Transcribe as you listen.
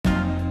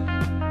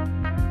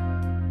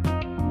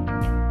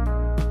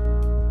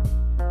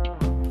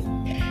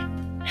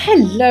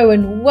Hello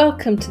and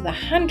welcome to the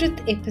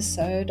 100th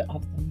episode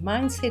of the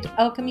Mindset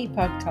Alchemy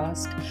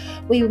podcast,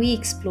 where we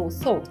explore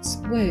thoughts,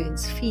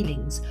 words,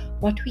 feelings,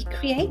 what we're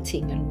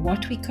creating and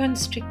what we're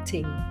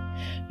constricting.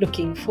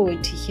 Looking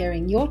forward to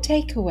hearing your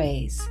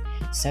takeaways.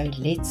 So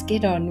let's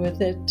get on with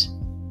it.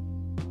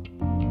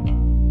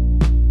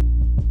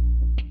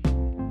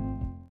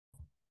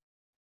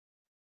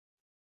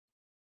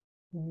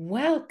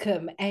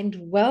 Welcome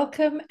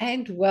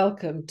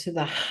to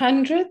the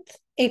 100th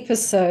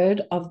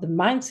episode of the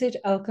Mindset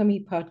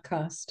Alchemy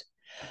podcast.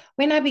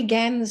 When I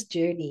began this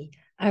journey,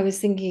 I was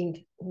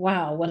thinking,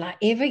 wow, will I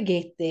ever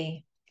get there?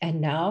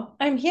 And now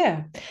I'm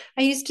here.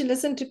 I used to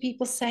listen to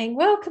people saying,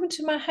 welcome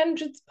to my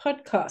 100th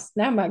podcast.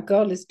 Now my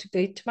goal is to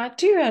go to my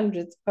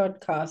 200th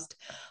podcast.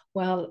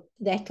 Well,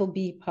 that'll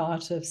be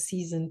part of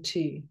season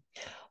 2.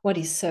 What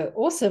is so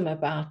awesome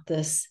about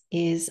this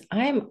is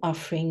I'm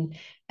offering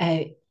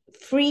a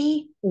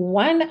free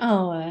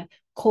 1-hour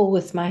call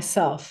with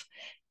myself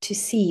to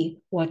see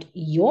what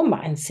your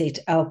mindset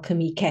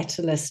alchemy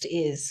catalyst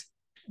is.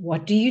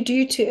 What do you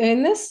do to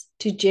earn this,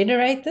 to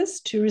generate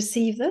this, to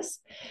receive this?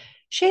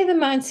 Share the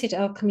Mindset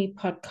Alchemy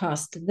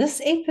podcast,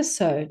 this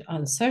episode,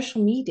 on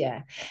social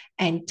media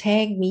and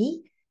tag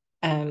me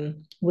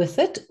with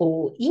it,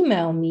 or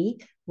email me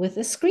with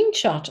a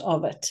screenshot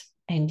of it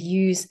and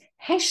use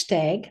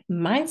hashtag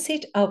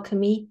Mindset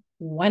Alchemy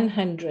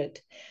 100.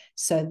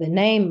 So the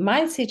name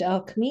Mindset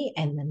Alchemy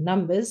and the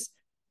numbers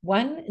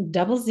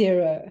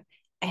 100.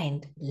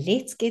 And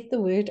let's get the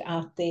word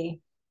out there.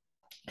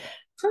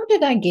 How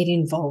did I get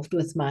involved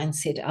with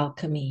Mindset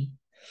Alchemy?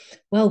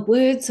 Well,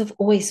 words have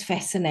always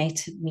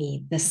fascinated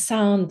me, the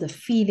sound, the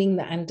feeling,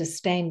 the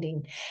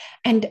understanding.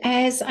 And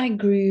as I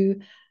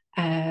grew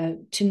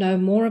to know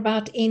more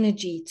about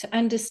energy, to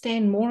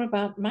understand more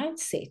about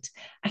mindset,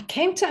 I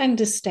came to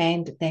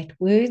understand that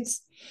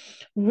words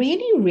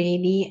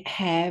really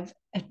have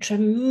a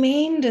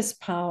tremendous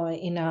power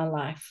in our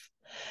life.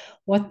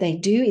 What they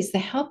do is they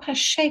help us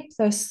shape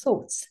those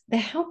thoughts. They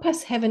help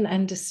us have an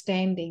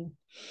understanding.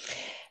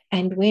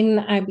 And when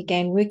I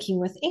began working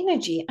with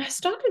energy, I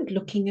started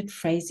looking at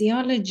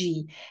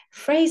phraseology,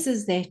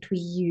 phrases that we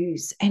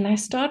use. And I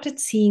started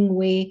seeing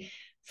where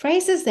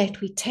phrases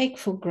that we take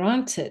for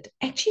granted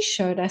actually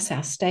showed us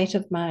our state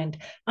of mind,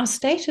 our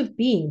state of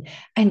being,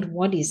 and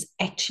what is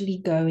actually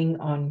going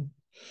on.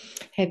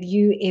 Have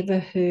you ever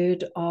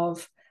heard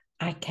of,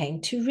 I came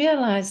to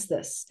realize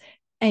this?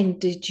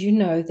 And did you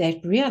know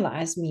that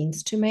realize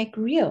means to make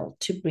real,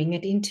 to bring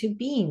it into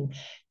being,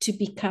 to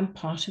become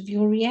part of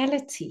your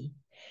reality?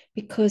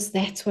 Because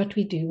that's what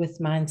we do with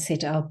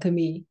Mindset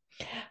Alchemy.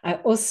 I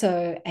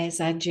also,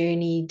 as I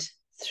journeyed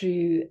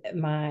through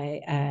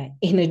my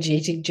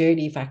energetic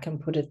journey, if I can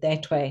put it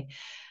that way,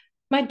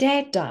 my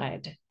dad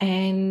died,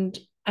 and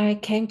I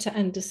came to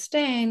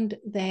understand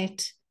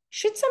that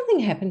should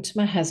something happen to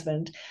my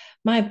husband,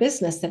 my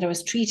business that I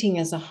was treating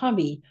as a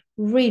hobby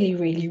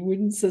really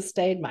wouldn't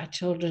sustain my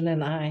children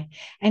and I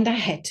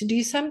had to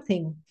do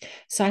something.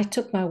 So I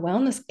took my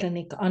wellness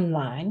clinic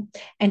online,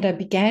 and I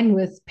began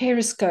with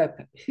Periscope.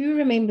 Who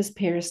remembers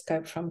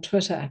Periscope from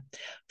Twitter?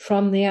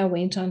 From there, I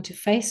went on to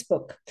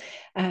Facebook.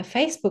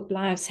 Facebook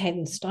Lives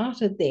hadn't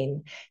started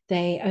then.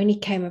 They only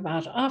came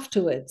about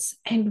afterwards.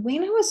 And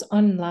when I was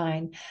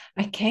online,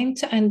 I came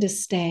to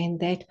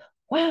understand that,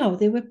 wow,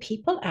 there were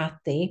people out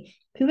there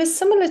who were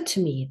similar to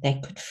me. They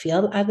could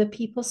feel other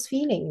people's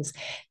feelings.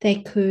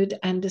 They could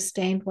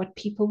understand what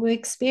people were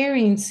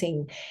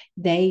experiencing.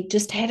 They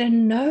just had a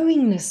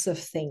knowingness of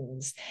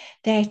things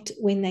that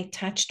when they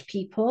touched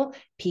people,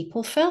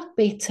 people felt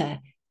better.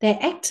 They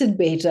acted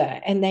better,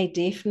 and they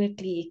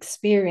definitely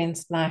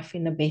experienced life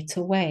in a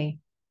better way.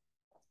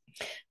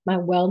 My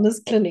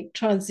wellness clinic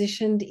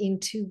transitioned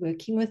into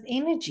working with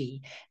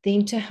energy,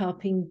 then to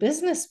helping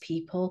business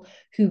people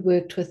who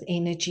worked with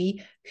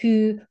energy,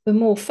 who were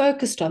more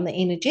focused on the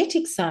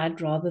energetic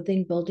side rather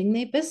than building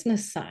their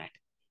business side.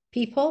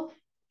 People,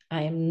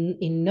 I am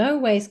in no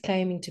ways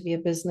claiming to be a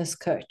business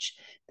coach.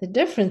 The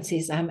difference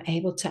is I'm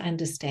able to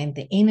understand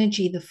the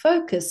energy, the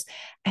focus,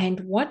 and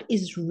what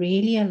is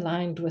really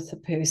aligned with a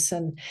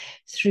person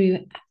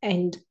through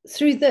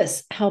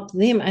this help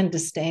them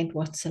understand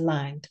what's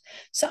aligned.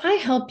 So I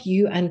help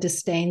you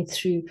understand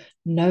through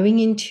knowing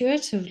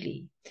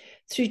intuitively,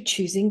 through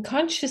choosing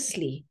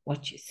consciously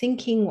what you're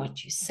thinking,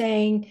 what you're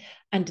saying,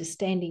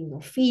 understanding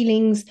your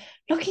feelings,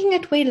 looking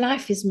at where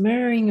life is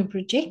mirroring and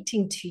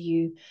projecting to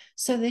you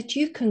so that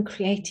you can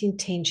create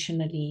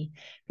intentionally,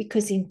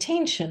 because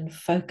intention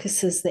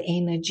focuses the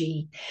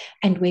energy.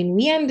 And when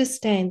we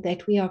understand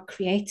that we are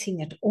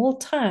creating at all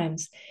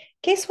times,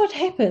 guess what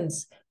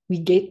happens? We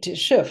get to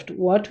shift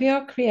what we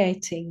are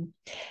creating.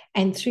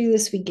 And through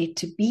this, we get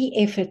to be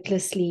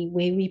effortlessly,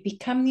 where we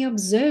become the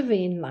observer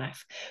in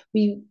life.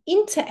 We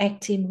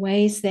interact in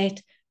ways that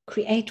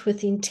create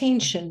with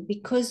intention,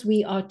 because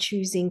we are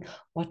choosing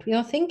what we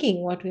are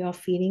thinking, what we are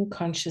feeling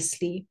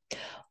consciously.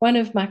 One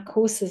of my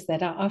courses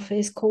that I offer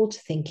is called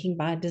Thinking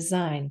by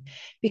Design,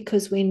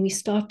 because when we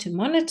start to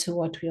monitor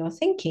what we are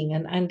thinking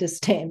and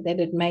understand that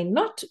it may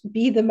not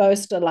be the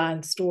most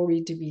aligned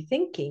story to be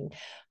thinking,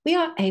 we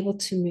are able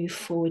to move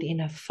forward in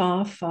a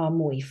far, far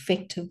more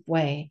effective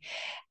way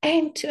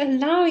and to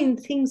allow in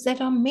things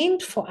that are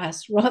meant for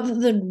us rather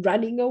than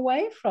running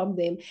away from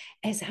them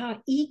as our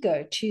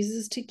ego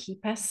chooses to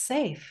keep us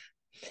safe.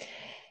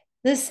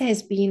 This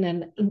has been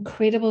an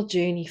incredible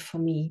journey for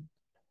me.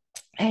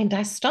 And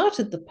I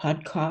started the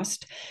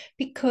podcast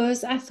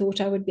because I thought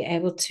I would be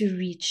able to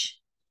reach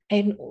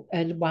a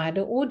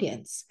wider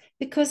audience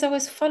because I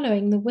was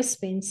following the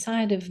whisper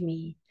inside of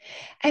me.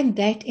 And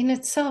that in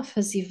itself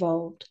has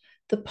evolved.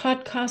 The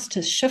podcast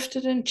has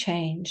shifted and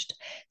changed.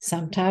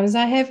 Sometimes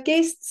I have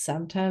guests,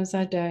 sometimes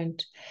I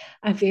don't.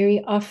 I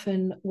very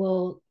often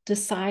will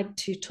decide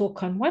to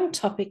talk on one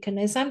topic, and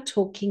as I'm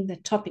talking, the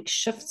topic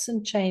shifts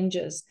and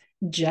changes,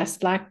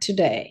 just like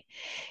today.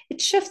 It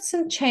shifts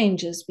and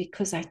changes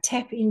because I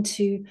tap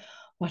into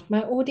what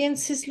my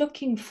audience is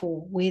looking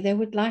for, where they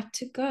would like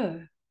to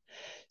go.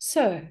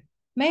 So,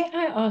 may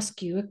I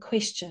ask you a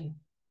question?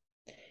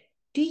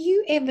 Do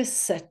you ever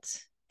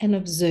sit and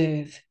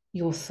observe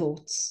your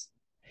thoughts?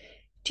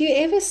 Do you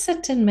ever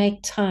sit and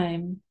make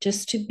time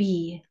just to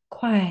be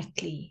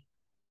quietly,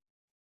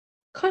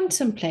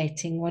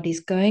 contemplating what is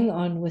going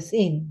on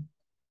within,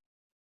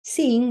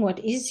 seeing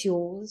what is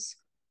yours,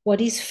 what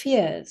is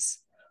fears,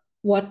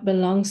 what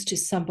belongs to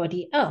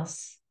somebody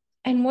else,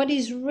 and what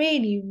is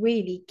really,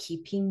 really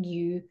keeping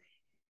you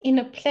in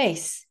a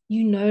place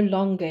you no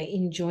longer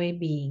enjoy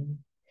being?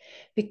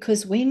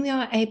 Because when we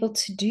are able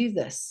to do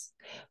this,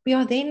 we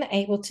are then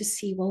able to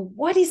see, well,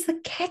 what is the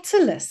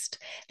catalyst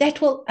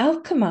that will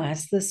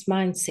alchemize this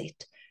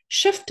mindset,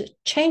 shift it,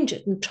 change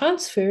it, and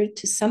transfer it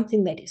to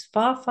something that is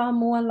far, far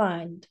more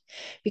aligned?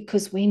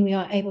 Because when we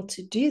are able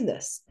to do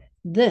this,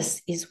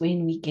 this is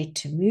when we get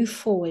to move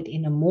forward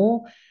in a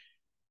more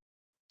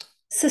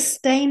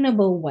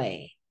sustainable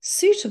way,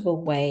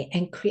 suitable way,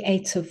 and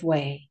creative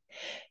way.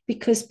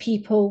 Because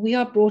people, we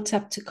are brought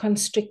up to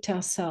constrict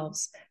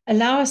ourselves,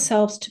 allow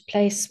ourselves to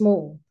play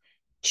small,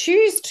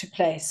 choose to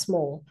play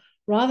small,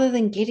 rather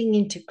than getting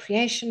into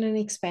creation and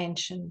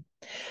expansion.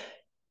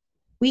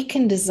 We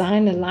can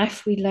design a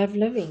life we love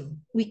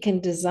living. We can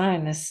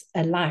design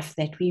a life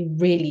that we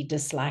really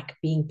dislike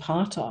being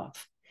part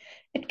of.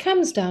 It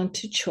comes down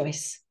to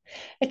choice.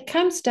 It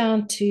comes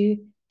down to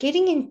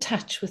getting in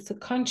touch with the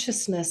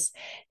consciousness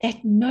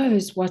that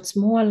knows what's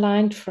more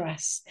aligned for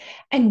us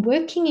and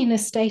working in a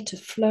state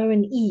of flow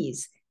and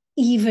ease,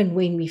 even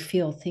when we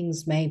feel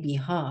things may be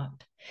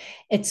hard.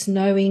 It's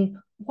knowing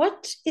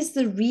what is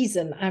the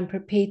reason I'm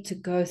prepared to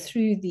go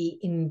through the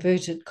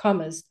inverted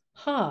commas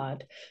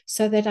hard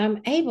so that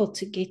I'm able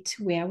to get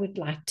to where I would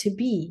like to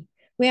be,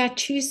 where I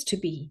choose to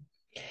be.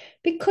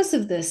 Because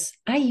of this,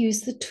 I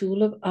use the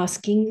tool of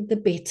asking the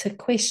better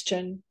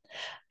question.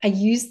 I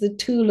use the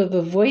tool of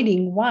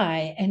avoiding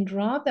why and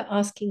rather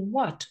asking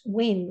what,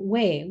 when,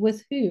 where,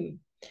 with whom.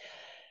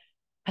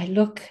 I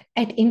look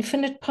at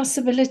infinite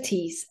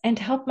possibilities and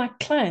help my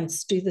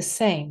clients do the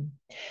same.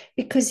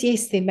 Because,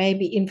 yes, there may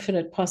be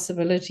infinite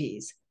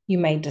possibilities. You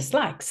may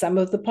dislike some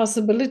of the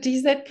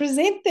possibilities that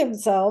present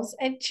themselves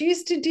and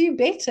choose to do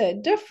better,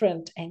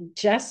 different, and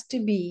just to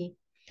be.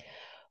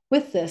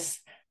 With this,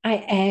 I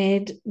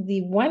add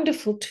the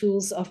wonderful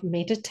tools of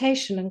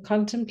meditation and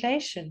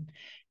contemplation,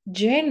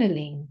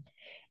 journaling,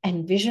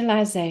 and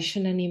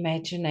visualization and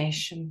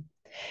imagination.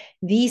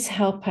 These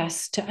help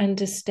us to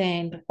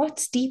understand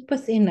what's deep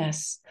within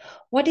us,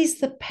 what is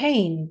the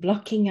pain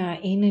blocking our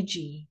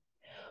energy,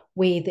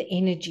 where the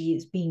energy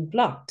is being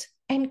blocked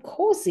and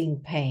causing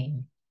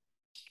pain.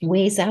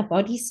 Where's our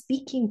body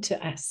speaking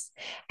to us?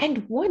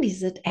 And what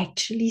is it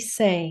actually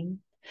saying?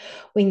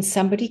 When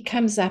somebody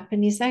comes up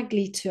and is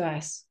ugly to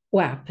us,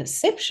 or our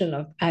perception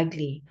of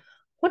ugly,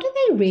 what are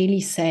they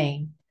really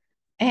saying?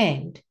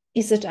 And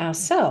is it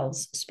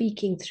ourselves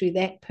speaking through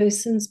that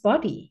person's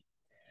body?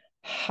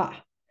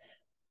 Ha!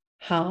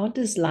 How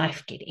does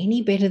life get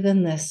any better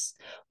than this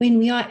when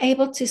we are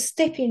able to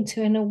step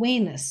into an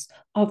awareness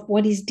of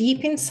what is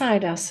deep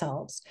inside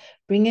ourselves,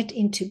 bring it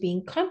into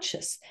being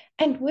conscious,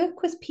 and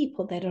work with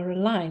people that are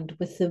aligned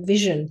with the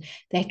vision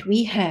that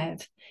we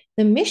have,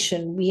 the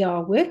mission we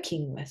are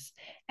working with,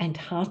 and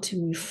how to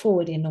move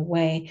forward in a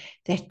way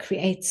that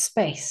creates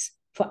space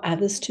for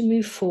others to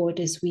move forward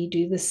as we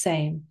do the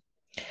same.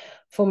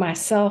 For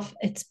myself,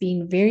 it's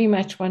been very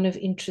much one of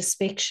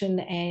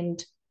introspection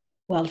and,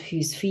 well,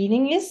 whose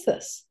feeling is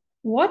this?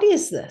 What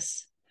is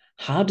this?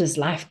 How does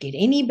life get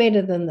any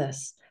better than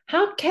this?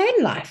 How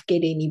can life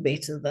get any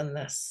better than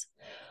this?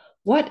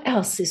 What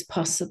else is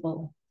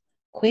possible?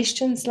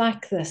 Questions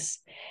like this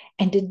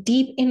and a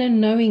deep inner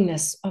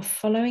knowingness of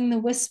following the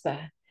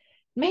whisper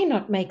may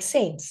not make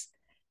sense,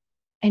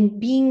 and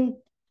being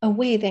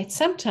aware that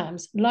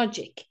sometimes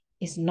logic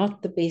is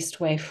not the best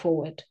way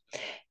forward,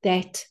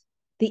 that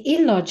the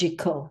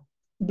illogical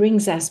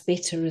brings us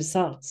better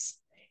results.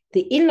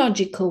 The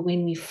illogical,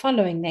 when we're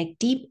following that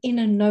deep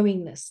inner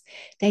knowingness,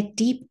 that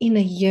deep inner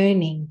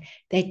yearning,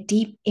 that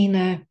deep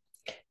inner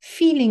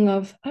feeling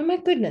of, oh my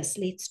goodness,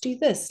 let's do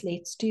this,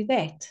 let's do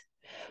that.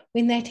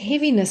 When that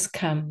heaviness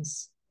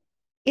comes,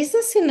 is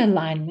this in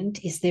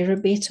alignment? Is there a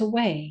better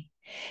way?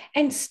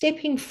 And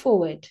stepping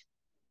forward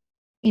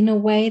in a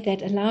way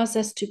that allows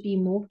us to be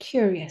more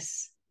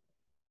curious,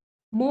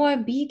 more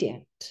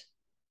obedient.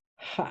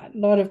 A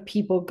lot of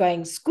people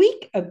going,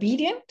 squeak,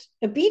 obedient?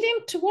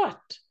 Obedient to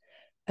what?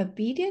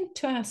 Obedient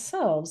to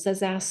ourselves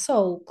as our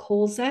soul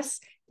calls us,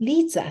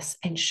 leads us,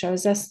 and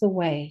shows us the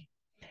way.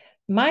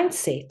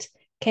 Mindset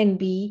can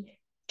be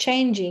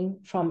changing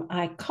from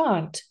I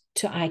can't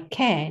to I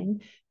can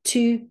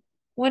to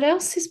what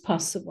else is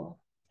possible.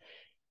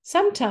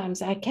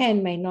 Sometimes I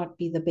can may not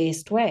be the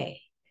best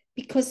way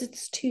because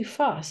it's too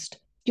fast.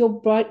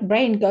 Your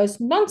brain goes,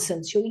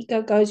 nonsense. Your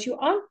ego goes, you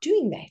aren't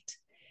doing that.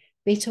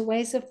 Better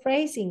ways of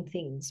phrasing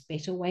things,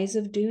 better ways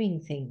of doing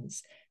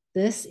things.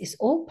 This is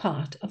all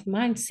part of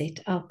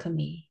mindset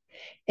alchemy.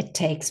 It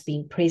takes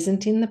being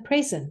present in the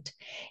present.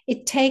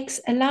 It takes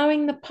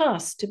allowing the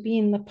past to be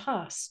in the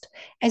past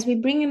as we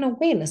bring in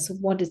awareness of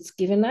what it's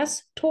given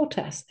us, taught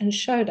us, and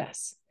showed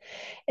us.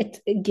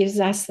 It gives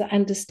us the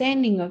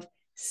understanding of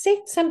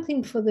set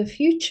something for the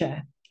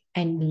future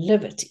and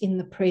live it in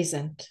the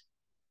present.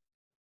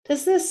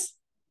 Does this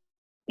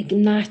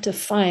ignite a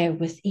fire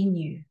within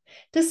you?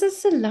 Does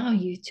this allow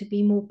you to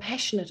be more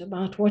passionate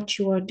about what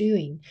you are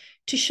doing,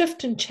 to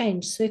shift and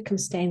change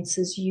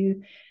circumstances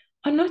you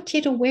are not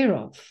yet aware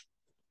of?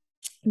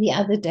 The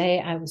other day,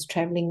 I was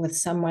traveling with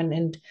someone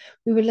and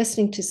we were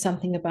listening to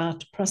something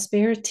about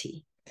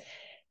prosperity.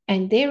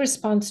 And their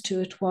response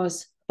to it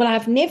was, well,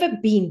 I've never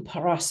been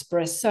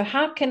prosperous, so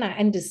how can I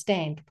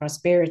understand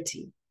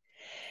prosperity?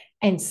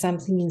 And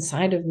something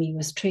inside of me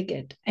was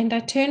triggered. And I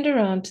turned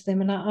around to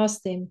them and I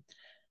asked them,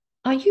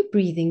 are you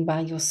breathing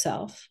by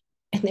yourself?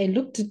 And they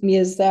looked at me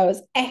as though I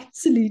was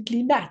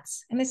absolutely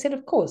nuts. And I said,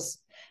 of course.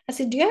 I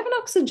said, do you have an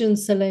oxygen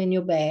cylinder in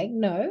your bag?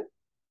 No.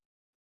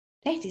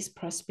 That is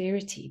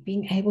prosperity,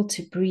 being able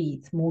to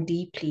breathe more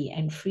deeply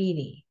and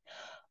freely.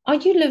 Are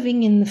you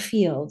living in the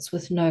fields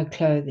with no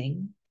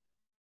clothing?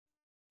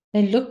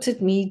 They looked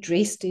at me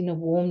dressed in a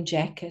warm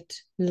jacket,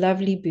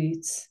 lovely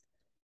boots,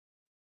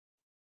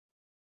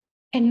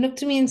 and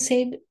looked at me and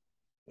said,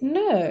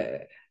 no.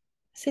 I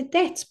said,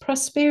 that's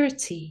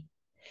prosperity.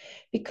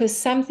 Because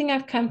something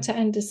I've come to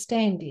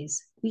understand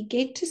is we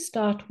get to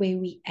start where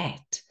we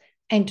at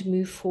and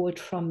move forward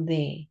from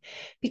there.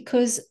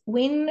 Because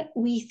when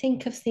we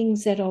think of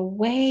things that are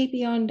way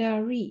beyond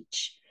our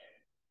reach,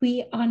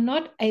 we are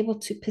not able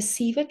to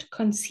perceive it,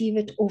 conceive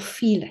it, or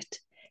feel it.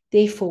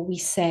 Therefore, we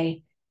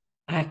say,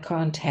 I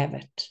can't have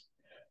it.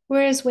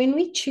 Whereas when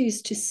we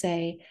choose to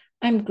say,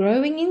 I'm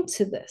growing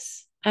into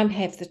this, I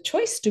have the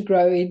choice to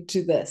grow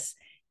into this,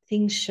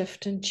 things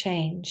shift and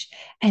change.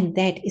 And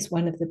that is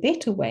one of the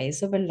better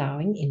ways of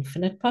allowing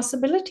infinite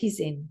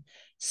possibilities in.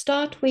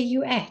 Start where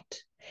you're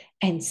at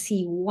and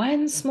see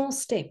one small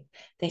step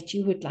that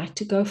you would like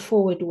to go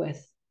forward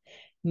with.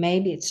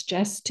 Maybe it's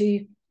just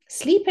to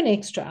sleep an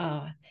extra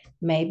hour.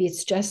 Maybe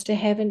it's just to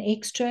have an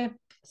extra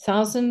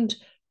 1,000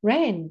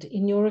 Rand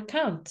in your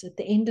account at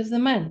the end of the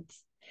month.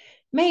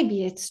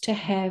 Maybe it's to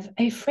have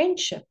a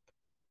friendship,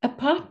 a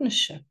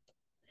partnership,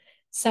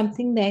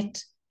 something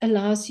that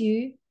allows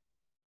you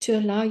to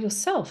allow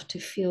yourself to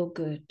feel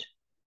good.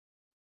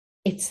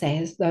 It's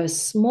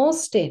those small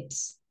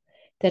steps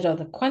that are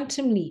the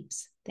quantum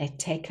leaps that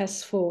take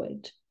us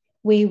forward,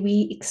 where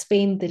we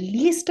expend the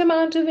least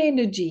amount of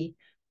energy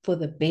for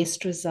the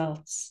best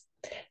results.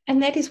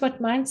 And that is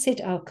what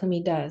Mindset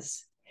Alchemy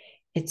does.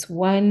 It's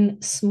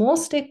one small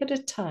step at a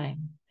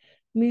time,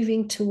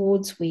 moving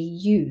towards where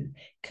you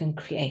can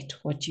create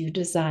what you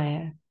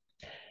desire.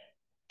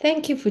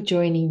 Thank you for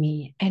joining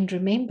me. And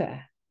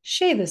remember,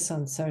 share this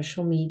on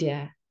social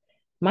media.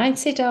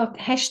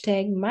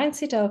 Hashtag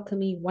Mindset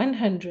Alchemy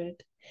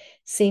 100.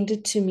 Send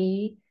it to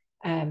me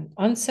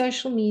on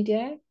social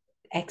media.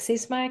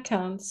 Access my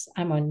accounts.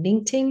 I'm on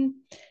LinkedIn,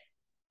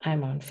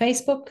 I'm on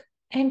Facebook,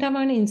 and I'm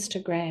on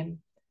Instagram.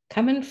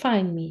 Come and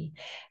find me,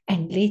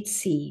 and let's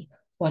see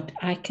what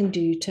I can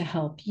do to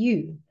help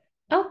you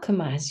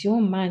alchemize your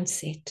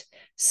mindset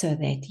so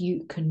that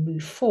you can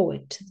move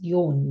forward to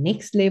your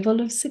next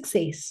level of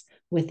success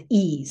with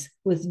ease,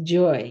 with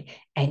joy,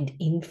 and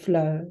in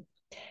flow.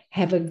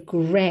 Have a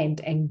grand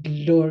and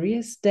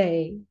glorious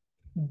day.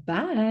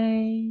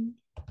 Bye.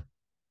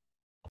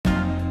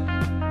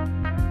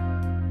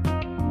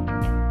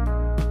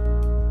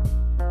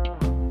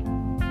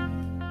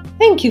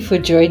 Thank you for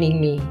joining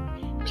me.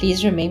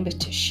 Please remember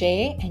to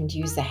share and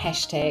use the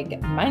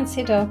hashtag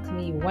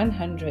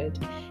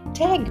MindsetAlchemy100.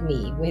 Tag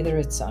me, whether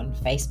it's on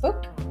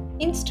Facebook,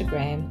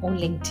 Instagram, or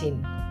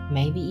LinkedIn,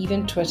 maybe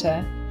even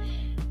Twitter.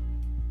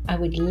 I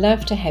would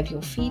love to have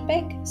your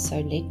feedback,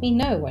 so let me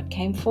know what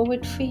came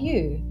forward for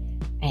you.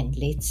 And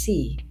let's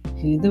see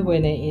who the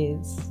winner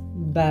is.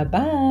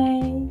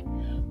 Bye-bye.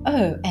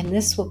 Oh, and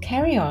this will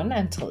carry on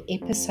until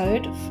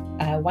episode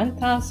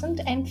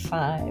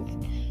 1005.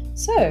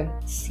 So,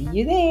 see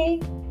you there.